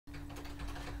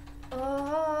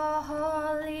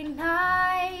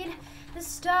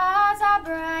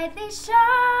brightly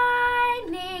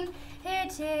shining.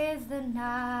 It is the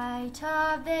night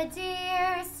of the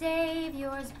dear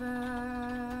Savior's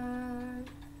birth.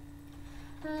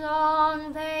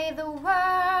 Long lay the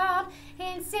world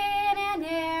in sin and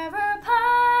error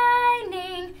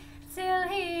pining, till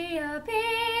he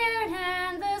appeared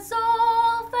and the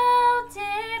soul felt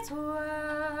its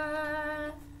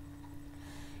worth.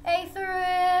 A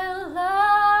thrill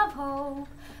of hope,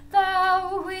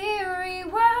 the weary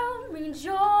world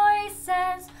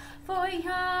rejoices, for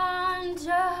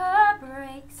yonder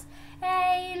breaks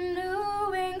a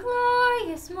new and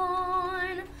glorious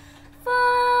morn. Fall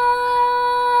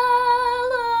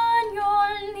on your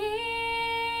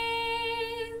knees,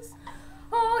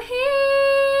 oh,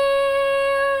 hear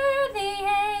the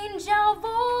angel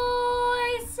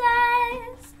voices,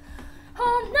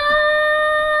 oh,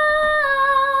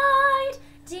 night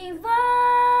divine,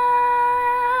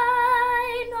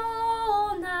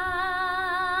 oh,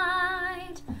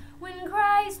 night when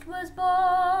Christ was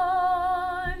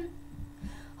born.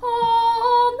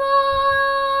 Oh,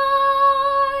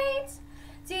 night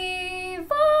divine,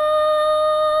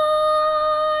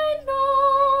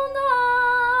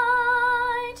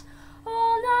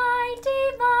 oh, night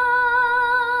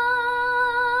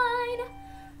divine.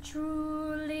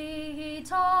 Truly he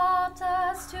taught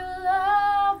us to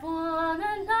love one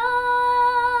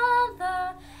another.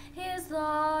 His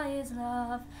law is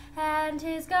love, and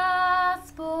his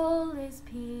gospel is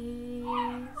peace.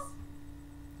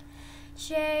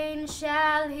 Chains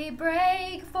shall he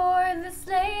break, for the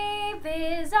slave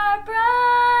is our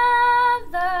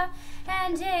brother,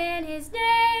 and in his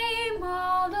name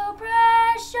all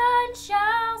oppression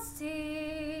shall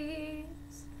cease.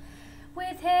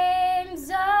 With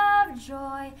hymns of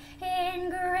joy in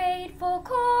grateful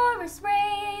chorus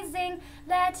raising,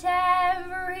 let